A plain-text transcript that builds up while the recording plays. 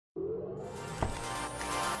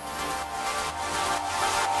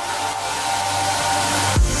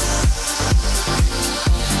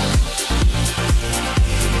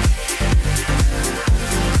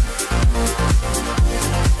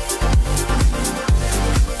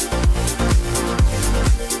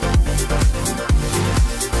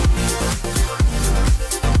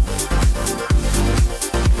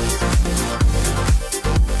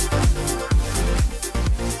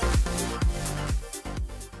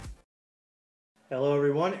Hello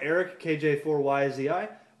everyone, Eric KJ4YZI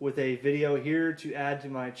with a video here to add to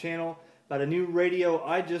my channel about a new radio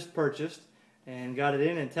I just purchased and got it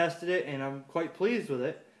in and tested it, and I'm quite pleased with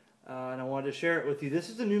it, and I wanted to share it with you. This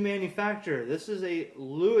is a new manufacturer. This is a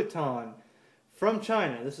Luiton from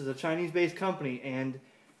China. This is a Chinese-based company, and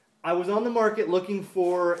I was on the market looking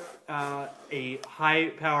for a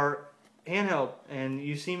high-power handheld, and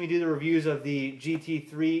you see me do the reviews of the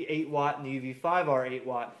GT3 8-watt and the UV5R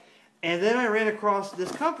 8-watt. And then I ran across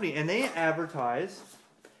this company, and they advertise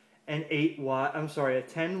an 10-watt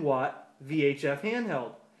VHF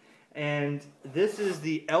handheld. And this is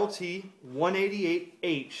the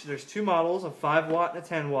LT-188H. There's two models, a 5-watt and a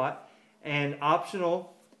 10-watt, and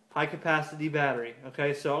optional high-capacity battery.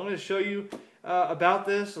 Okay, so I'm going to show you about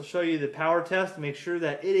this. I'll show you the power test to make sure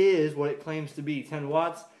that it is what it claims to be, 10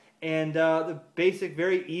 watts, and the basic,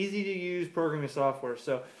 very easy-to-use programming software.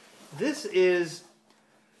 So this is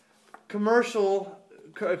commercial,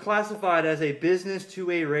 classified as a business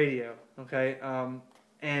two-way radio, okay,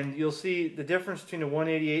 and you'll see the difference between the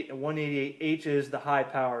 188 and 188H is the high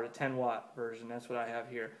power, the 10-watt version. That's what I have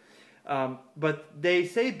here. But they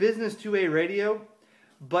say business two-way radio,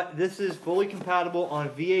 but this is fully compatible on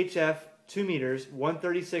VHF 2 meters,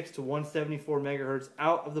 136 to 174 megahertz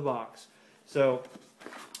out of the box. So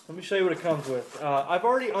let me show you what it comes with. I've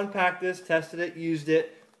already unpacked this, tested it, used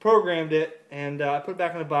it, programmed it, and I put it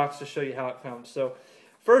back in the box to show you how it comes. So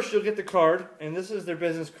first you'll get the card, and this is their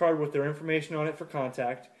business card with their information on it for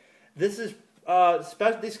contact. This is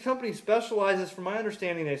this company specializes, from my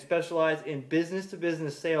understanding, they specialize in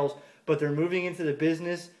business-to-business sales, but they're moving into the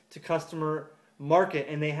business-to-customer market,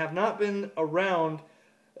 and they have not been around.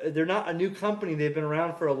 They're not a new company. They've been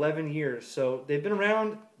around for 11 years. So they've been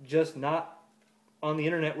around, just not on the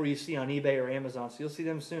internet where you see on eBay or Amazon. So you'll see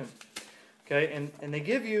them soon. Okay, and they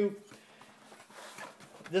give you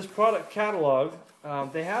this product catalog.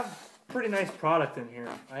 They have pretty nice product in here,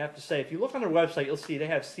 I have to say. If you look on their website, you'll see they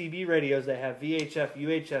have CB radios, they have VHF,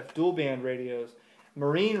 UHF, dual band radios,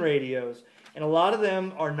 marine radios, and a lot of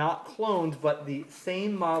them are not clones, but the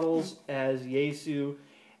same models as Yaesu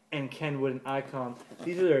and Kenwood and Icom.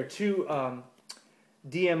 These are their two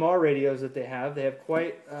DMR radios that they have. They have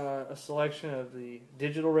quite a selection of the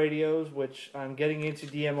digital radios, which I'm getting into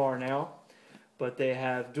DMR now. But they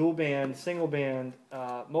have dual band, single band,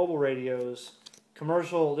 mobile radios,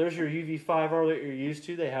 commercial. There's your UV5R that you're used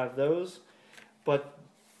to. They have those. But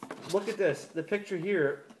look at this, the picture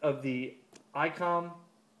here of the Icom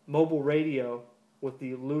mobile radio with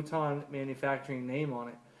the Luiton manufacturing name on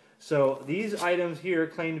it. So these items here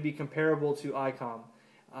claim to be comparable to Icom,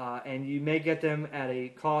 and you may get them at a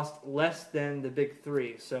cost less than the big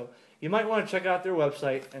three. So you might want to check out their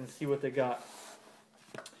website and see what they got.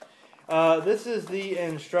 This is the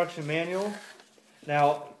instruction manual.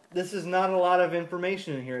 Now, this is not a lot of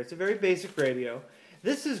information in here. It's a very basic radio.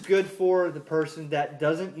 This is good for the person that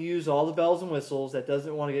doesn't use all the bells and whistles, that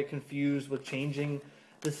doesn't want to get confused with changing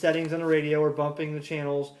the settings on the radio or bumping the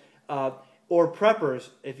channels, or preppers.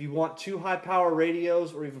 If you want 2 high-power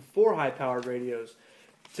radios or even 4 high-powered radios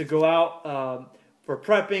to go out for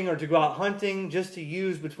prepping or to go out hunting, just to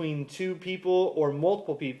use between 2 people or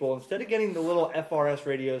multiple people. Instead of getting the little FRS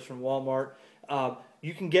radios from Walmart,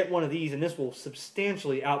 you can get one of these, and this will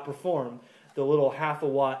substantially outperform the little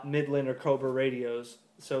half-a-watt Midland or Cobra radios.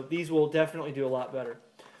 So these will definitely do a lot better.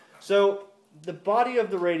 So the body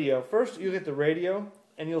of the radio, first you get the radio,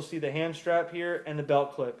 and you'll see the hand strap here and the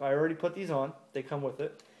belt clip. I already put these on. They come with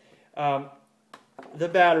it. The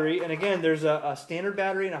battery, and again, there's a standard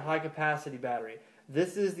battery and a high-capacity battery.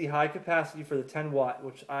 This is the high capacity for the 10 watt,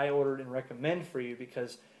 which I ordered and recommend for you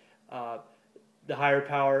because the higher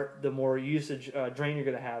power, the more usage drain you're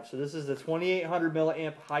going to have. So this is the 2800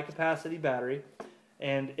 milliamp high capacity battery,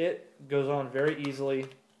 and it goes on very easily,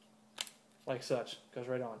 like such. Goes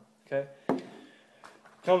right on. Okay.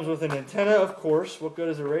 Comes with an antenna, of course. What good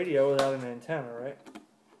is a radio without an antenna, right?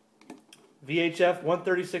 VHF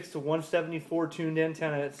 136 to 174 tuned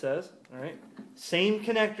antenna, it says. All right. Same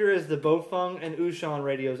connector as the Bofeng and Ushan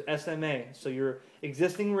radios, SMA. So your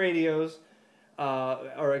existing radios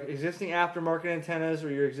or existing aftermarket antennas or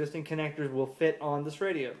your existing connectors will fit on this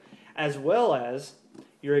radio, as well as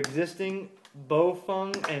your existing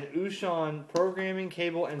Bofeng and Ushan programming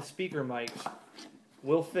cable and speaker mics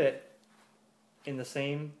will fit in the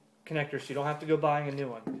same connector, so you don't have to go buying a new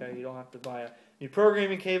one. Okay, you don't have to buy a new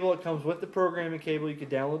programming cable. It comes with the programming cable. You can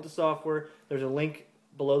download the software. There's a link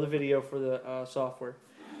below the video for the software.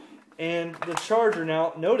 And the charger,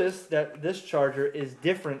 now notice that this charger is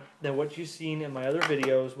different than what you've seen in my other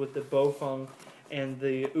videos with the Bofeng and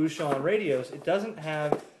the Ushan radios. It doesn't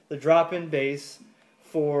have the drop-in base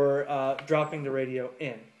for dropping the radio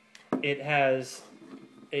in. It has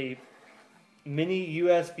a mini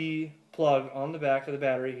USB plug on the back of the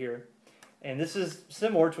battery here, and this is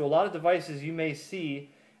similar to a lot of devices you may see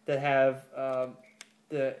that have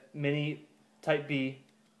the mini Type B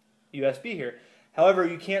USB here. However,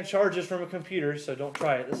 you can't charge this from a computer, so don't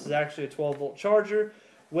try it. This is actually a 12-volt charger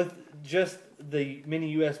with just the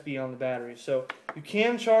mini USB on the battery. So you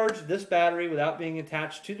can charge this battery without being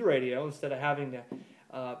attached to the radio instead of having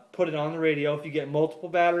to put it on the radio. If you get multiple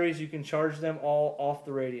batteries, you can charge them all off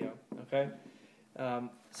the radio. Okay,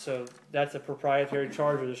 so that's a proprietary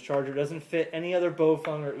charger. This charger doesn't fit any other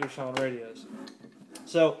Bofeng or Ushon radios.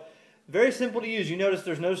 So very simple to use. You notice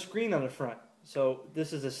there's no screen on the front. So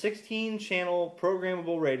this is a 16-channel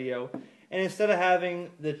programmable radio, and instead of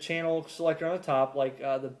having the channel selector on the top, like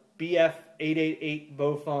the BF888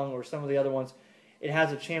 Bofeng or some of the other ones, it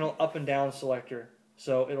has a channel up and down selector,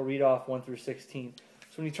 so it'll read off 1 through 16.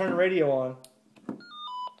 So when you turn the radio on,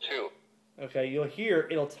 2. Okay, you'll hear,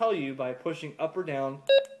 it'll tell you by pushing up or down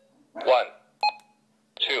 1,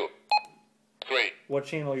 2, 3. what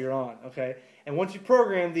channel you're on, okay? And once you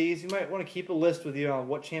program these, you might want to keep a list with you on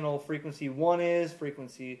what channel frequency 1 is,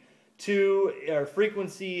 frequency 2, or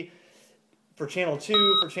frequency for channel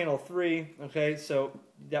 2, for channel 3, okay? So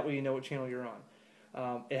that way you know what channel you're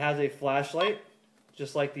on. It has a flashlight,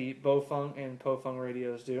 just like the Bofeng and Pofeng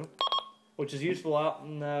radios do, which is useful out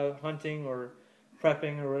in hunting or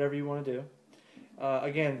prepping or whatever you want to do.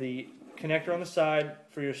 Again, the connector on the side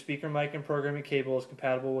for your speaker mic and programming cable is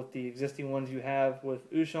compatible with the existing ones you have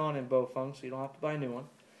with Ushon and Bofeng, so you don't have to buy a new one.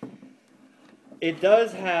 It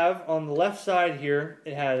does have, on the left side here,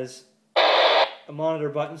 it has a monitor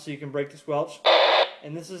button so you can break the squelch.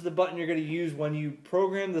 And this is the button you're going to use when you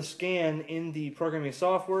program the scan in the programming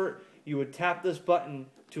software. You would tap this button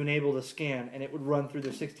to enable the scan, and it would run through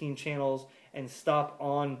the 16 channels and stop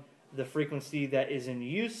on the frequency that is in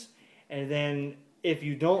use. And then if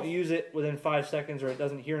you don't use it within 5 seconds or it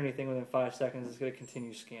doesn't hear anything within 5 seconds, it's going to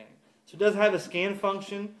continue scanning. So it does have a scan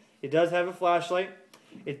function. It does have a flashlight.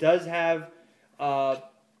 It does have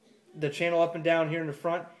the channel up and down here in the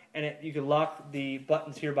front, and you can lock the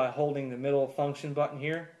buttons here by holding the middle function button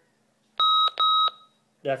here.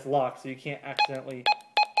 That's locked, so you can't accidentally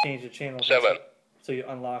change the channel. 7. So you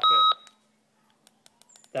unlock it.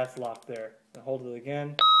 That's locked there. Now hold it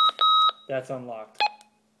again. That's unlocked.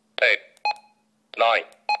 8, 9,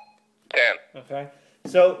 10. Okay,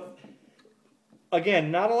 so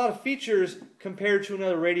again, not a lot of features compared to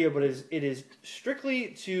another radio, but it is strictly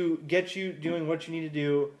to get you doing what you need to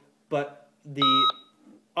do. But the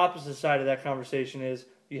opposite side of that conversation is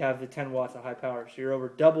you have the 10 watts of high power, so you're over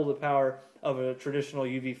double the power of a traditional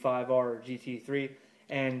UV5R or GT3,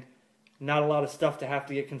 and not a lot of stuff to have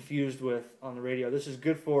to get confused with on the radio. This is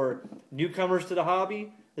good for newcomers to the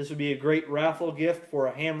hobby. This would be a great raffle gift for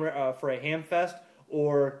a ham fest,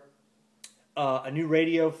 or a new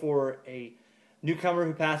radio for a newcomer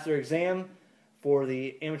who passed their exam for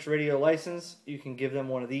the amateur radio license. You can give them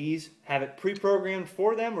one of these, have it pre-programmed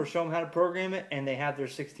for them, or show them how to program it, and they have their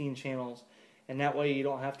 16 channels. And that way you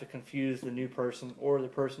don't have to confuse the new person or the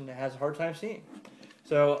person that has a hard time seeing.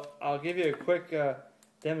 So I'll give you a quick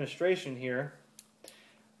demonstration here.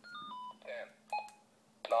 10,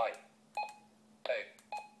 9, 8,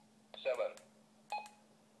 7,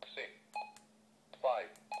 6, 5,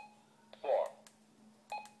 4,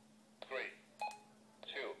 3,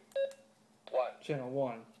 2, 1. Channel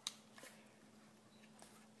 1.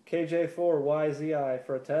 KJ4YZI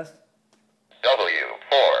for a test. W4BHK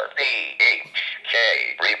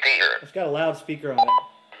repeater. It's got a loudspeaker on it.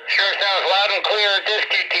 Sure sounds loud and clear at this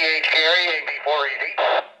QTH carry, AB4EZ.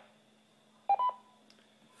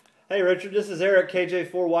 Hey Richard, this is Eric,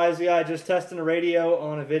 KJ4YZI, just testing the radio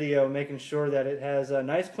on a video, making sure that it has a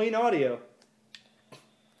nice clean audio.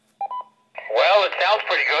 Well, it sounds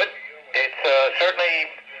pretty good. It's certainly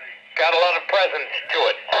got a lot of presence to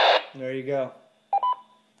it. There you go.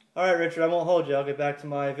 Alright Richard, I won't hold you, I'll get back to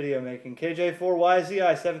my video making.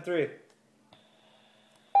 KJ4YZI73.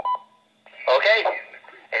 Okay,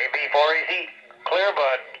 AB4EZ, clear,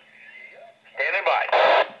 but standing by.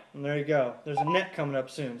 And there you go. There's a net coming up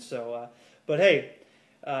soon, so, but hey,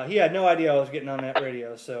 he had no idea I was getting on that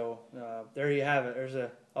radio, so there you have it. There's an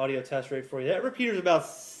audio test rate for you. That repeater's about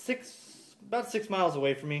 6 miles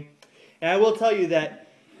away from me. And I will tell you that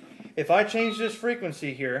if I change this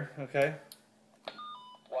frequency here, okay,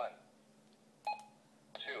 1,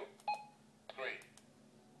 2, 3,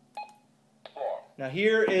 4. now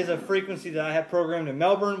here is a frequency that I have programmed in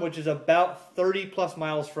Melbourne, which is about 30 plus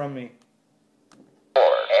miles from me. 4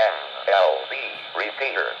 MLB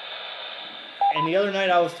repeater. And the other night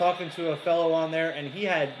I was talking to a fellow on there, and he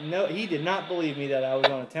did not believe me that I was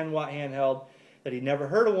on a 10-watt handheld, that he'd never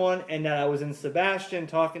heard of one, and that I was in Sebastian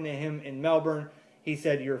talking to him in Melbourne. He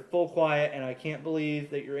said, "You're full quiet, and I can't believe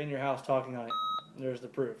that you're in your house talking on it." There's the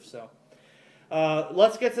proof. So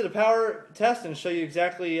let's get to the power test and show you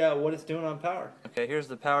exactly what it's doing on power. Okay, here's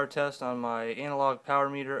the power test on my analog power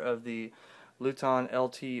meter of the Luiton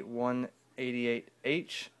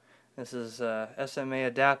LT-188H. This is a SMA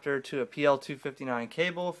adapter to a PL259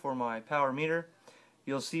 cable for my power meter.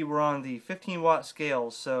 You'll see we're on the 15-watt scale,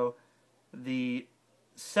 so the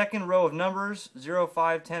second row of numbers, 0,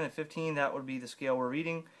 5, 10, and 15, that would be the scale we're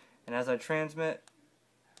reading. And as I transmit,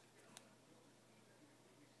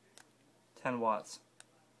 10 watts.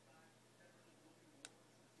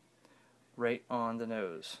 Right on the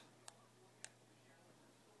nose.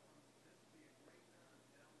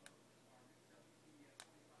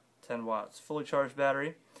 Watts, fully charged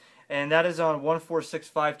battery, and that is on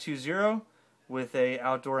 146520 with a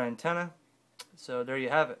outdoor antenna. So there you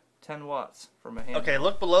have it, 10 watts from a hand. Okay,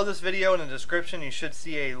 look below this video in the description. You should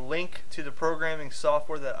see a link to the programming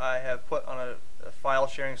software that I have put on a file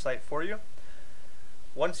sharing site for you.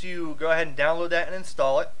 Once you go ahead and download that and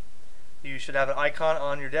install it, you should have an icon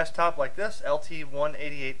on your desktop like this,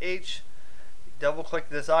 LT-188H. Double click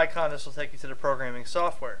this icon, this will take you to the programming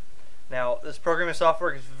software. Now, this programming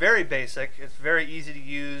software is very basic. It's very easy to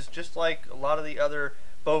use, just like a lot of the other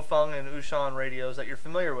Bofeng and Ushan radios that you're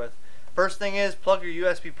familiar with. First thing is, plug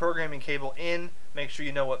your USB programming cable in. Make sure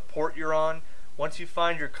you know what port you're on. Once you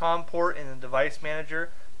find your COM port in the device manager,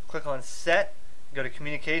 click on Set, go to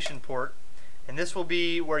Communication Port, and this will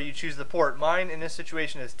be where you choose the port. Mine in this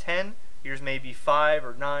situation is 10. Yours may be 5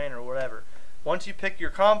 or 9 or whatever. Once you pick your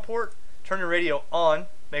COM port, turn your radio on.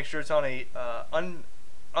 Make sure it's on a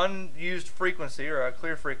unused frequency or a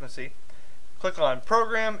clear frequency. Click on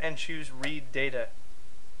Program and choose Read Data.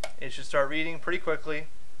 It should start reading pretty quickly.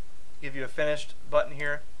 Give you a finished button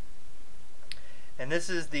here. And this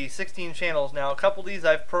is the 16 channels. Now, a couple of these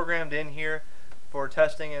I've programmed in here for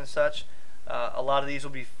testing and such. A lot of these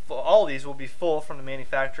will be all of these will be full from the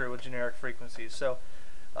manufacturer with generic frequencies. So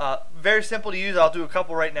very simple to use. I'll do a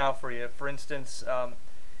couple right now for you. For instance,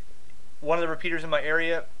 one of the repeaters in my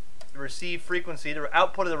area, the receive frequency, the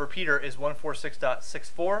output of the repeater is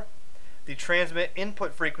 146.64. The transmit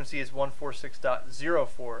input frequency is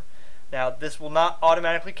 146.04. Now, this will not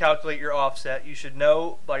automatically calculate your offset. You should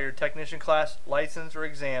know by your technician class license or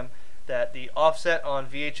exam that the offset on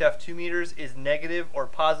VHF 2 meters is negative or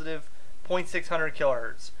positive 0.600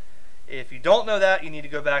 kilohertz. If you don't know that, you need to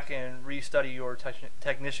go back and restudy your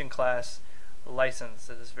technician class license.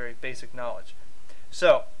 That is very basic knowledge.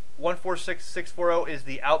 So, 146.640 is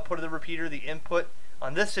the output of the repeater. The input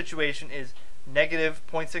on this situation is negative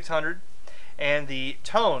 0.600. And the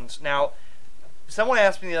tones. Now, someone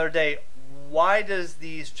asked me the other day, why do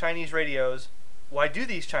these Chinese radios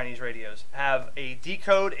have a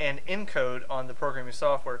decode and encode on the programming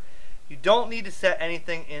software? You don't need to set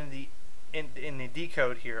anything in the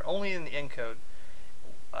decode here, only in the encode.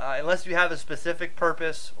 Unless you have a specific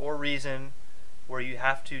purpose or reason where you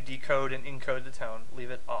have to decode and encode the tone,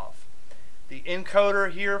 leave it off. The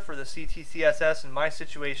encoder here for the CTCSS in my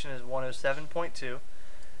situation is 107.2.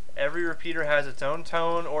 Every repeater has its own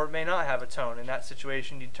tone, or it may not have a tone. In that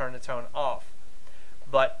situation, you turn the tone off.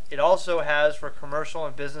 But it also has, for commercial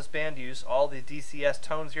and business band use, all the DCS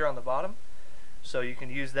tones here on the bottom. So you can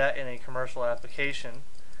use that in a commercial application,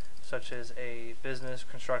 such as a business,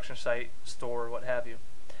 construction site, store, what have you.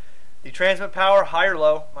 The transmit power, high or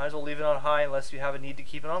low. Might as well leave it on high unless you have a need to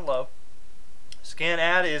keep it on low. Scan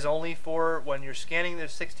add is only for when you're scanning the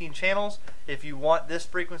 16 channels. If you want this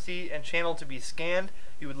frequency and channel to be scanned,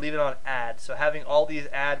 you would leave it on add. So having all these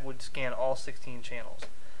add would scan all 16 channels.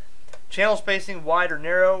 Channel spacing, wide or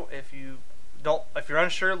narrow. If you're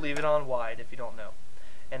unsure, leave it on wide if you don't know.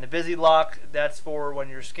 And the busy lock, that's for when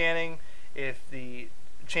you're scanning. If the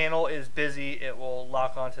channel is busy, it will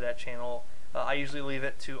lock onto that channel. I usually leave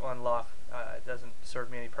it to unlock. It doesn't serve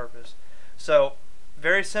me any purpose. So,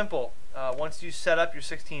 very simple. Once you set up your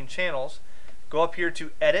 16 channels, go up here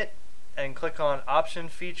to Edit and click on Option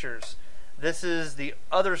Features. This is the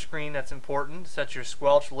other screen that's important. Set your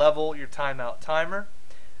squelch level, your timeout timer.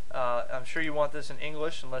 I'm sure you want this in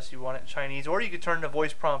English unless you want it in Chinese, or you could turn the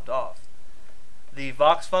voice prompt off. The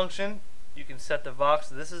Vox function, you can set the Vox.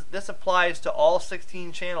 This applies to all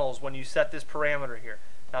 16 channels when you set this parameter here,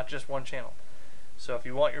 not just one channel. So if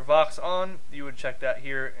you want your Vox on, you would check that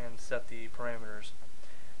here and set the parameters.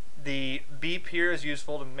 The beep here is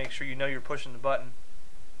useful to make sure you know you're pushing the button.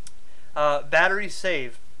 Battery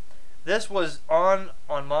save. This was on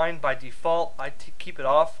mine by default. I keep it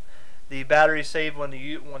off. The battery saved when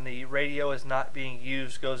the radio is not being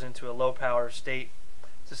used goes into a low power state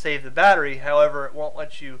to save the battery. However, it won't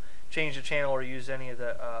let you change the channel or use any of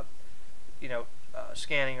the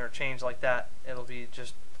scanning or change like that. It'll be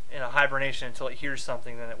just in a hibernation until it hears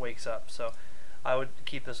something, then it wakes up. So I would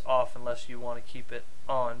keep this off unless you want to keep it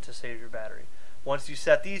on to save your battery. Once you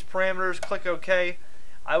set these parameters, click OK.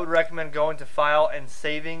 I would recommend going to File and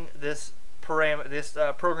saving this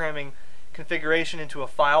programming configuration into a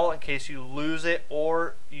file in case you lose it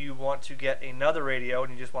or you want to get another radio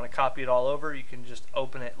and you just want to copy it all over. You can just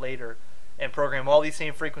open it later and program all these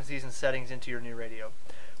same frequencies and settings into your new radio.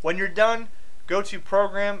 When you're done, go to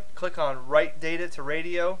Program, click on Write Data to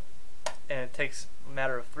Radio, and it takes a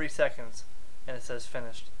matter of 3 seconds and it says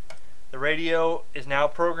Finished. The radio is now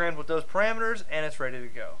programmed with those parameters and it's ready to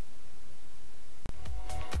go.